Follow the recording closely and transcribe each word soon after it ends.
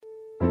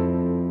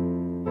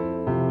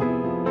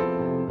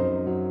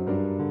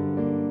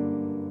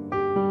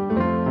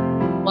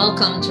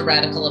Welcome to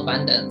Radical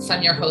Abundance.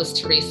 I'm your host,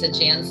 Teresa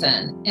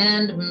Jansen,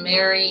 and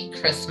Merry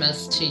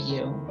Christmas to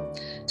you.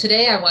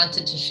 Today, I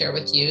wanted to share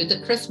with you the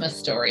Christmas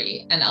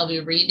story, and I'll be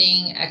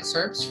reading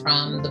excerpts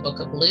from the book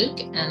of Luke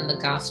and the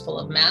Gospel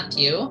of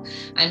Matthew.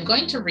 I'm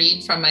going to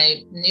read from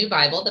my new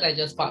Bible that I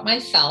just bought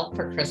myself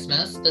for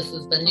Christmas. This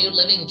is the New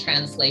Living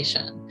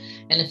Translation.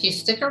 And if you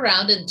stick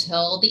around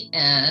until the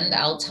end,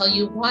 I'll tell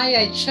you why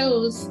I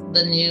chose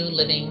the New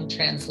Living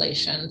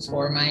Translation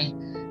for my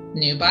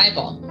new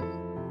Bible.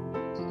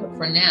 But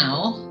for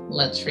now,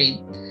 let's read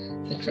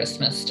the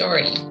Christmas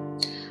story.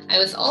 I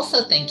was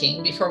also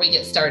thinking, before we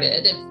get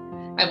started,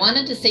 I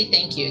wanted to say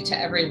thank you to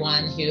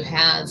everyone who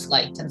has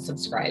liked and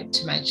subscribed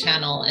to my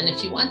channel. And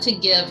if you want to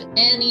give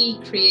any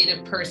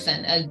creative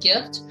person a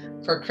gift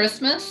for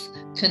Christmas,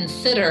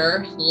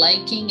 consider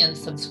liking and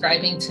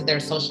subscribing to their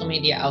social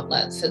media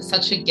outlets. It's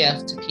such a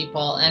gift to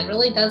people and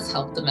really does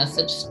help the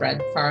message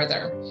spread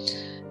farther.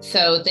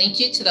 So thank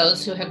you to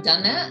those who have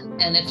done that.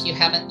 And if you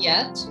haven't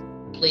yet,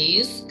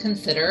 please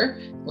consider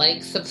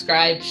like,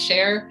 subscribe,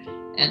 share,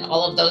 and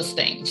all of those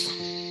things.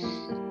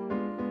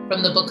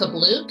 From the book of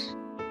Luke,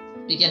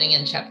 beginning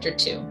in chapter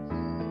 2.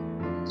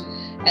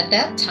 At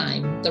that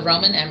time, the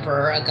Roman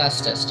Emperor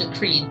Augustus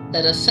decreed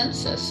that a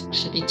census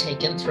should be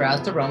taken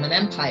throughout the Roman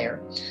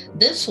Empire.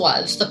 This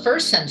was the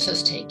first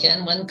census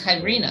taken when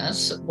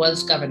Quirinius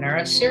was governor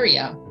of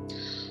Syria.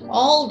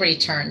 All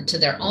returned to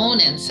their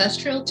own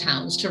ancestral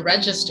towns to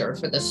register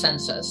for the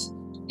census.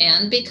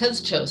 And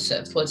because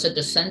Joseph was a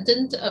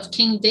descendant of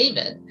King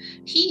David,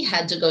 he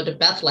had to go to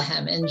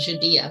Bethlehem in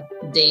Judea,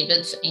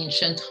 David's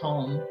ancient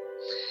home.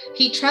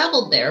 He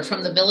traveled there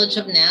from the village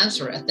of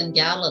Nazareth in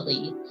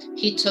Galilee.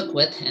 He took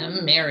with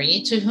him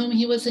Mary, to whom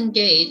he was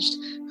engaged,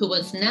 who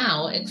was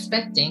now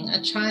expecting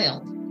a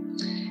child.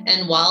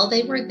 And while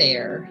they were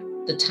there,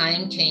 the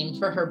time came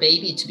for her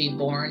baby to be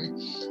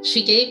born.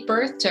 She gave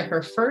birth to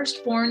her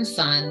firstborn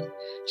son.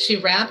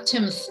 She wrapped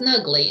him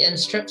snugly in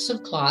strips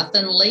of cloth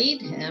and laid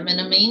him in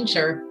a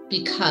manger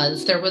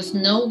because there was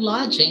no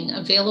lodging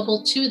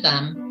available to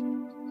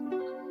them.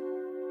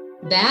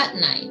 That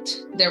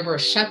night, there were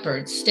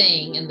shepherds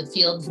staying in the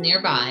fields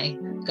nearby,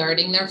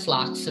 guarding their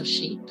flocks of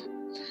sheep.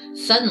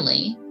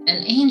 Suddenly,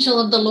 an angel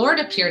of the Lord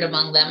appeared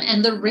among them,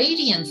 and the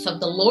radiance of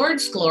the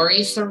Lord's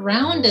glory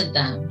surrounded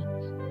them.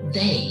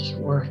 They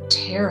were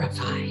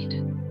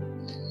terrified.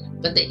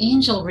 But the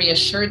angel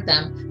reassured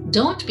them.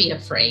 "Don't be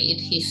afraid,"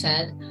 he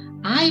said.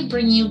 "I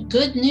bring you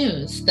good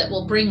news that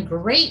will bring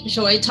great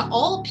joy to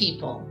all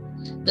people.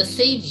 The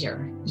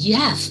Savior,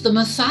 yes, the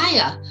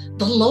Messiah,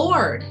 the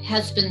Lord,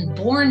 has been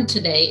born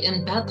today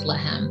in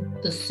Bethlehem,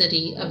 the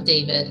city of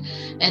David,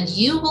 and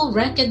you will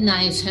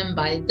recognize him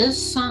by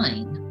this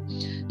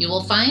sign. You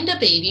will find a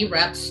baby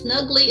wrapped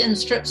snugly in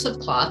strips of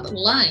cloth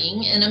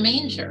lying in a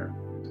manger."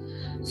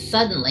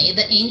 Suddenly,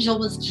 the angel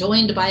was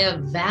joined by a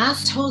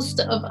vast host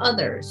of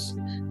others,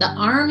 the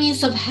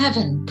armies of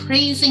heaven,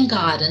 praising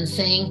God and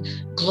saying,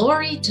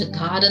 "Glory to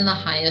God in the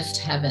highest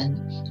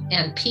heaven,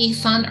 and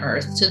peace on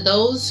earth to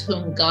those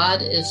whom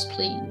God is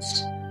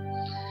pleased."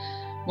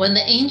 When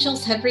the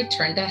angels had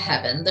returned to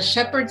heaven, the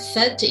shepherds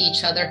said to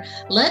each other,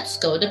 "Let's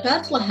go to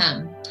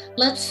Bethlehem.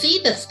 Let's see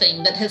this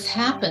thing that has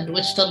happened,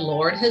 which the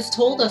Lord has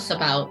told us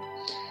about."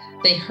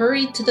 They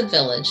hurried to the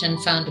village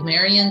and found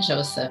Mary and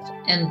Joseph,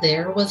 and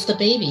there was the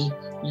baby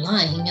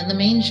lying in the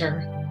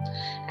manger.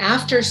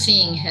 After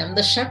seeing him,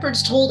 the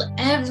shepherds told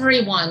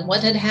everyone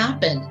what had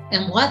happened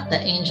and what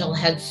the angel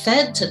had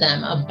said to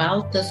them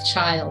about this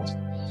child.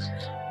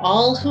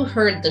 All who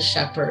heard the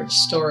shepherd's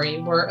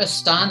story were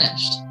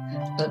astonished,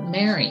 but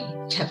Mary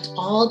kept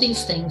all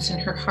these things in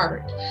her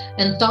heart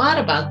and thought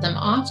about them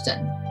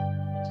often.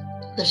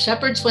 The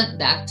shepherds went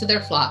back to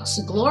their flocks,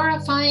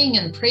 glorifying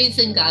and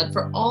praising God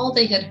for all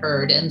they had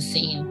heard and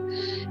seen.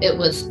 It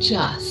was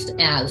just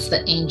as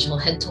the angel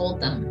had told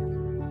them.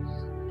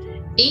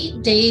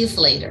 8 days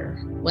later,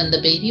 when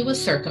the baby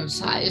was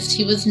circumcised,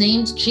 he was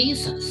named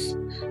Jesus,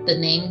 the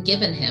name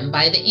given him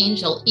by the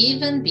angel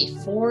even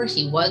before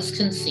he was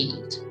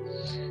conceived.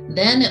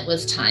 Then it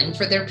was time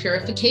for their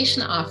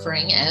purification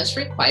offering as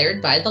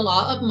required by the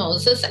law of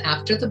Moses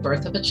after the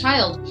birth of a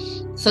child.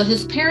 So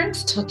his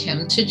parents took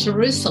him to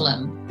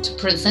Jerusalem to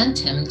present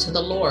him to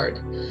the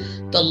Lord.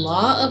 The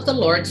law of the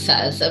Lord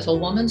says if a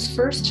woman's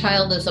first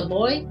child is a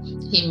boy,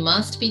 he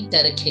must be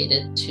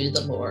dedicated to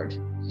the Lord.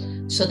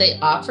 So they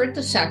offered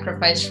the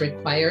sacrifice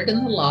required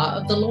in the law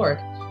of the Lord,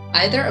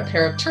 either a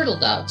pair of turtle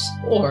doves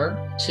or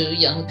 2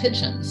 young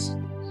pigeons.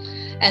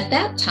 At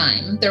that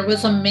time, there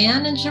was a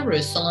man in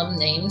Jerusalem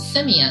named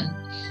Simeon.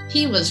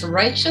 He was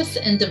righteous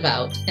and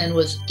devout and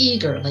was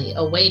eagerly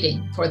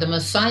awaiting for the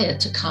Messiah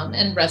to come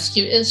and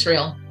rescue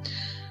Israel.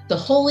 The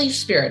Holy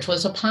Spirit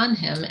was upon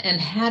him and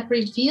had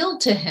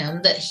revealed to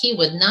him that he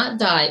would not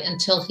die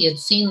until he had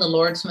seen the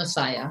Lord's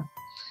Messiah.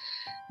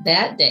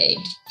 That day,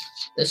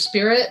 the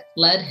Spirit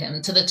led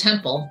him to the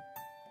temple.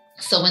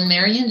 So when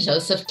Mary and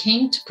Joseph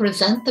came to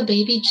present the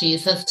baby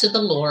Jesus to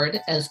the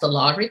Lord as the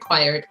law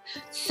required,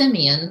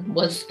 Simeon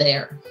was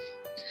there.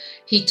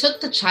 He took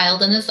the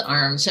child in his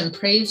arms and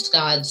praised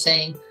God,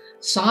 saying,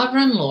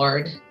 Sovereign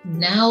Lord,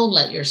 now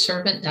let your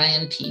servant die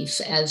in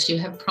peace, as you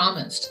have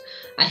promised.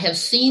 I have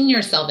seen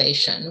your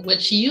salvation,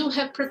 which you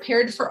have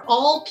prepared for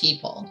all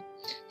people.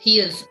 He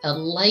is a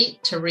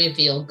light to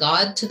reveal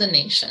God to the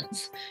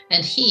nations,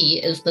 and he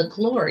is the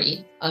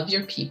glory of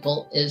your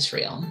people,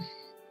 Israel.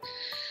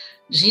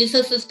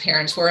 Jesus'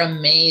 parents were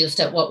amazed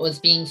at what was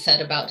being said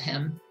about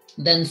him.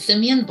 Then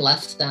Simeon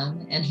blessed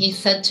them, and he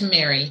said to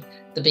Mary,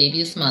 the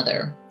baby's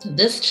mother,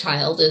 "This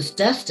child is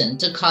destined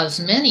to cause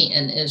many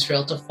in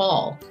Israel to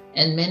fall,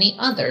 and many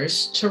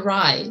others to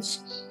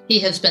rise. He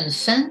has been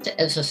sent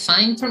as a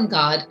sign from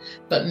God,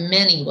 but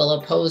many will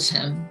oppose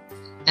him.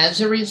 As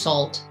a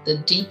result, the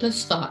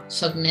deepest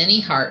thoughts of many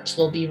hearts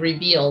will be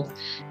revealed,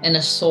 and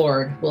a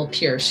sword will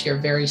pierce your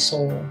very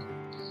soul."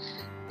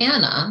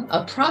 Anna,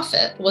 a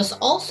prophet, was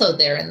also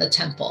there in the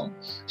temple.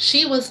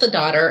 She was the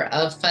daughter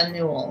of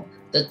Phanuel,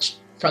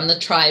 from the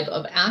tribe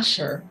of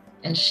Asher,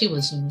 and she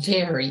was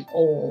very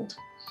old.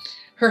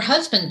 Her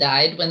husband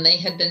died when they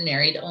had been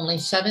married only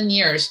 7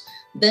 years.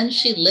 Then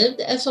she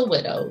lived as a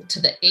widow to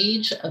the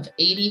age of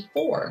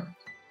 84.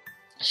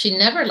 She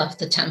never left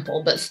the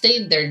temple, but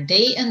stayed there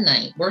day and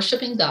night,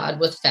 worshiping God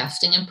with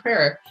fasting and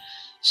prayer.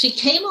 She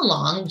came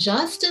along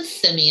just as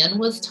Simeon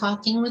was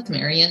talking with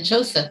Mary and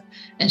Joseph,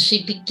 and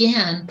she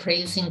began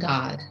praising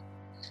God.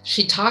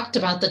 She talked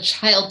about the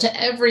child to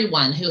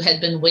everyone who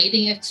had been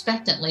waiting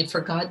expectantly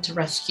for God to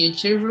rescue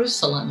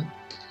Jerusalem.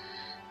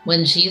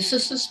 When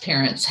Jesus'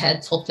 parents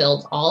had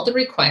fulfilled all the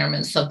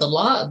requirements of the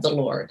law of the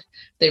Lord,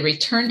 they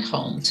returned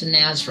home to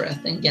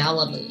Nazareth in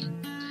Galilee.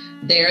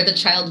 There the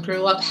child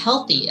grew up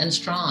healthy and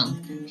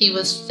strong. He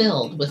was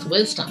filled with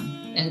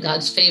wisdom, and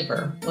God's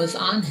favor was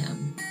on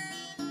him.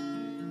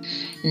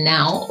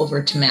 Now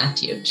over to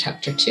Matthew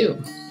chapter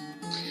 2.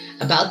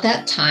 About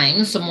that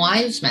time, some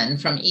wise men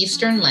from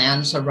eastern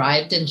lands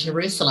arrived in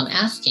Jerusalem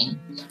asking,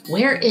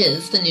 "Where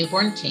is the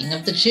newborn King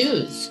of the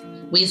Jews?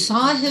 We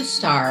saw his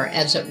star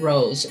as it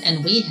rose,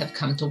 and we have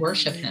come to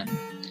worship him."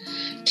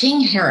 King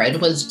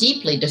Herod was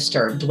deeply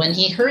disturbed when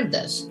he heard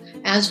this,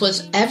 as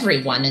was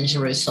everyone in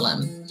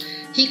Jerusalem.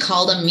 He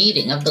called a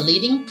meeting of the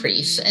leading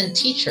priests and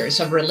teachers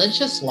of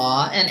religious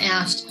law and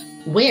asked,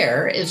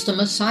 "Where is the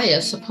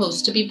Messiah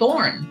supposed to be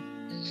born?"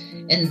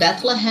 "In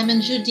Bethlehem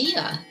in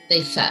Judea,"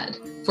 they said,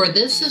 "for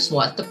this is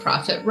what the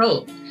prophet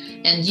wrote.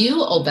 And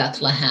you, O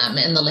Bethlehem,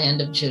 in the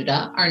land of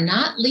Judah, are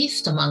not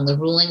least among the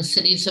ruling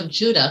cities of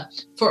Judah,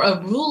 for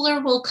a ruler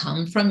will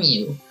come from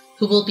you,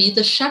 who will be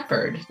the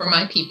shepherd for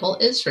my people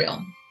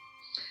Israel."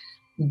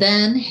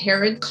 Then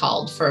Herod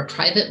called for a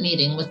private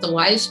meeting with the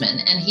wise men,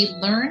 and he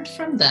learned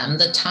from them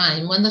the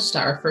time when the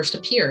star first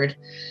appeared.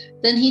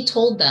 Then he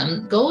told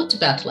them, "Go to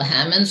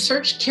Bethlehem and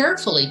search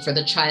carefully for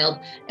the child,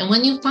 and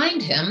when you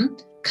find him,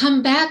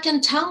 come back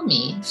and tell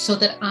me so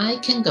that I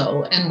can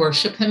go and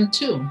worship him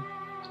too."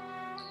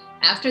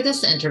 After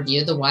this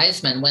interview, the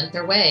wise men went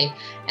their way,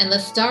 and the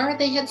star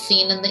they had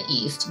seen in the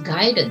east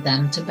guided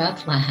them to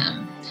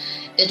Bethlehem.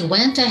 It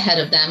went ahead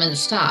of them and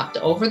stopped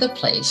over the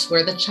place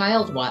where the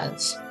child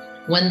was.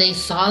 When they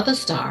saw the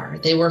star,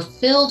 they were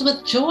filled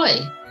with joy.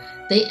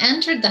 They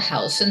entered the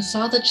house and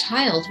saw the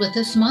child with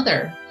his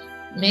mother,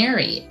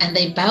 Mary, and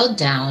they bowed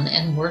down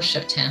and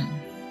worshiped him.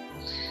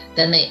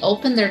 Then they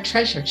opened their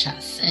treasure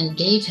chests and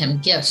gave him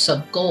gifts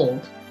of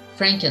gold,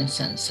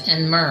 frankincense,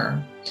 and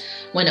myrrh.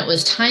 When it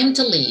was time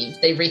to leave,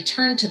 they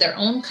returned to their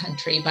own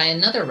country by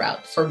another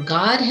route, for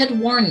God had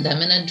warned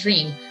them in a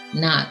dream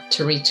not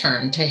to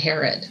return to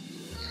Herod.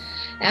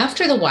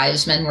 After the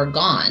wise men were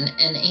gone,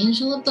 an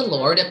angel of the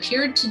Lord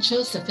appeared to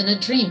Joseph in a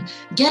dream.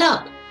 "Get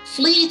up,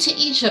 flee to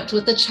Egypt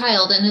with the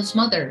child and his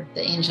mother,"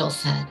 the angel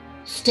said.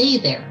 "Stay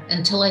there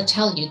until I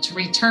tell you to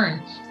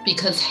return,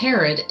 because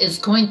Herod is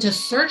going to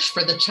search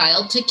for the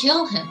child to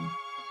kill him."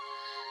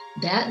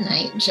 That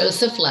night,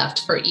 Joseph left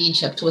for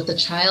Egypt with the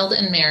child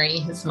and Mary,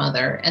 his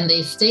mother, and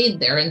they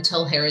stayed there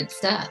until Herod's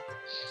death.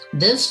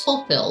 This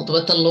fulfilled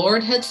what the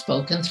Lord had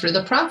spoken through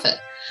the prophet,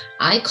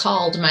 "I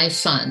called my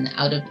son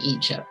out of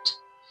Egypt."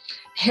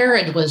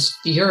 Herod was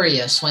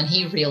furious when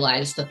he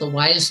realized that the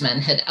wise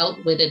men had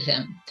outwitted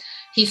him.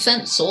 He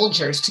sent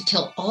soldiers to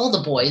kill all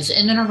the boys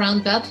in and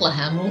around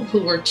Bethlehem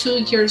who were 2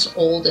 years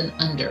old and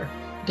under,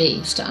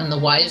 based on the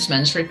wise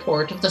men's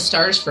report of the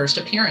star's first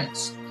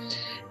appearance.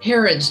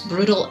 Herod's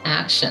brutal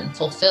action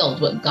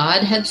fulfilled what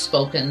God had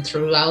spoken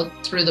through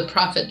the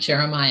prophet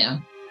Jeremiah.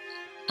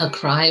 A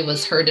cry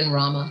was heard in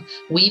Ramah,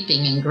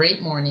 weeping in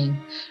great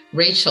mourning.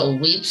 Rachel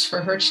weeps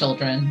for her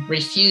children,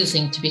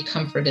 refusing to be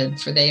comforted,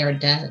 for they are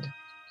dead.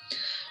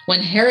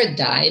 When Herod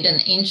died,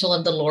 an angel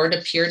of the Lord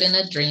appeared in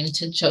a dream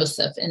to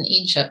Joseph in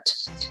Egypt.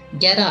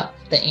 "Get up,"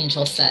 the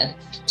angel said.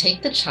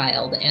 "Take the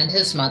child and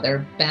his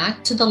mother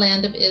back to the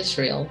land of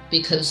Israel,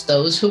 because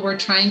those who were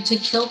trying to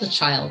kill the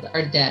child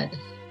are dead."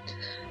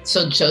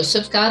 So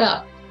Joseph got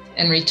up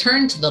and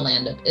returned to the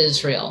land of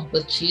Israel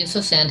with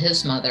Jesus and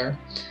his mother.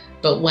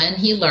 But when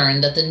he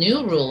learned that the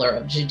new ruler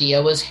of Judea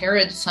was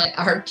Herod's son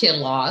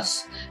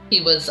Archelaus,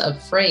 he was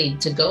afraid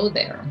to go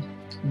there.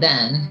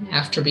 Then,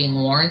 after being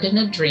warned in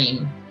a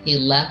dream, he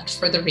left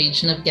for the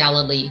region of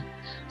Galilee,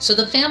 So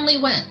the family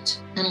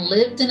went and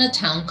lived in a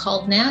town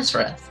called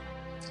Nazareth.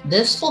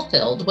 This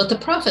fulfilled what the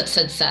prophets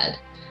had said.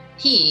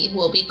 He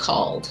will be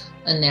called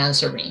a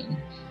Nazarene.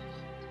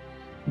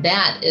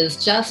 That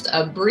is just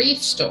a brief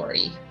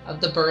story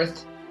of the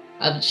birth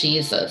of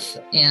Jesus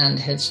and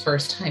his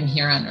first time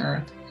here on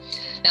earth.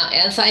 Now,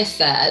 as I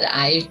said,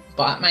 I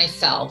bought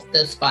myself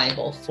this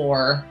Bible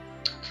for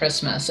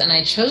Christmas, and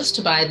I chose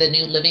to buy the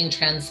New Living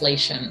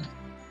Translation.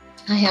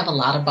 I have a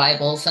lot of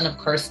Bibles and, of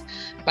course,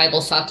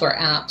 Bible software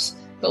apps,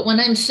 but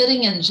when I'm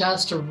sitting and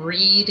just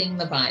reading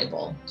the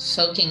Bible,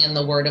 soaking in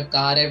the Word of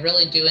God, I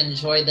really do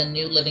enjoy the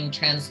New Living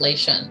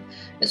Translation.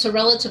 It's a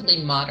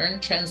relatively modern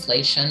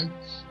translation,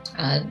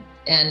 but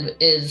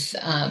it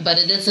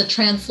is a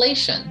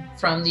translation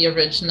from the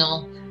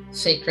original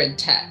sacred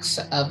text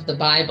of the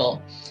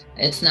Bible.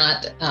 It's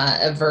not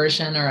a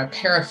version or a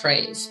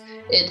paraphrase.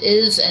 It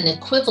is an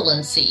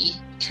equivalency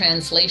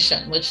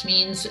translation, which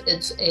means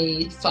it's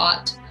a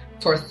thought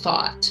for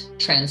thought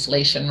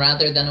translation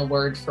rather than a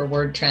word for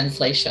word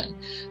translation.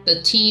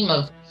 The team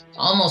of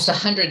almost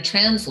 100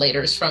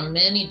 translators from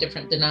many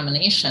different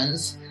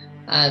denominations,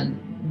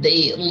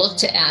 they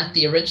looked at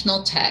the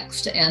original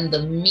text and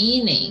the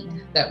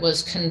meaning that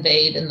was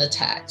conveyed in the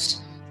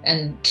text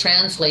and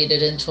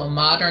translated into a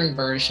modern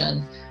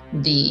version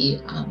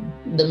the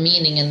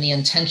meaning and the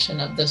intention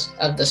of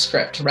the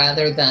script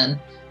rather than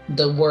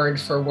the word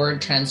for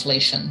word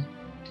translation.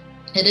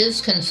 It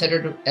is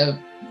considered a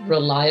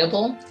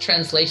reliable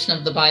translation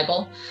of the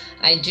Bible.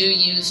 I do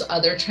use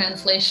other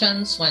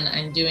translations when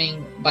I'm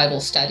doing Bible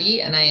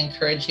study, and I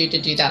encourage you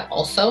to do that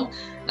also.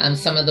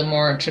 Some of the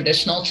more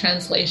traditional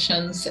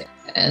translations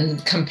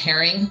and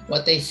comparing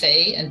what they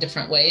say in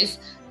different ways.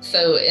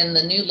 So in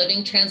the New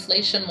Living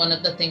Translation, one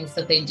of the things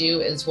that they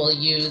do is we'll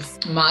use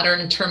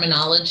modern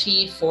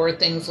terminology for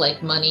things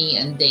like money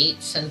and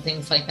dates and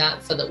things like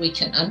that so that we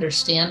can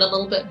understand a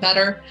little bit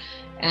better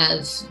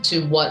as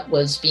to what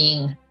was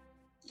being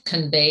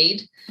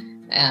conveyed,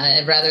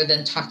 rather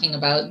than talking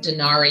about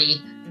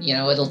denarii.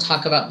 It'll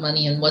talk about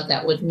money and what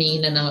that would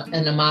mean in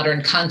a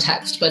modern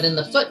context, but in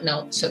the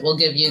footnotes, it will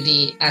give you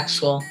the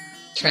actual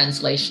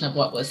translation of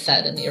what was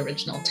said in the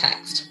original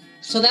text.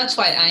 So that's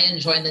why I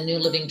enjoy the New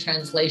Living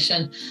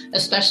Translation,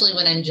 especially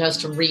when I'm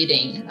just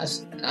reading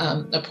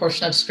a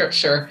portion of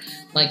scripture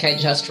like I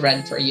just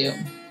read for you.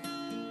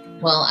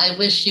 Well, I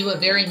wish you a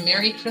very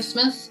Merry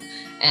Christmas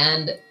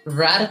and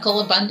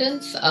radical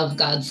abundance of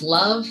God's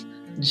love,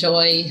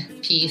 joy,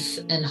 peace,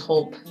 and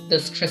hope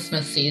this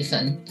Christmas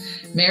season.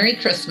 Merry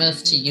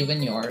Christmas to you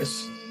and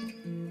yours.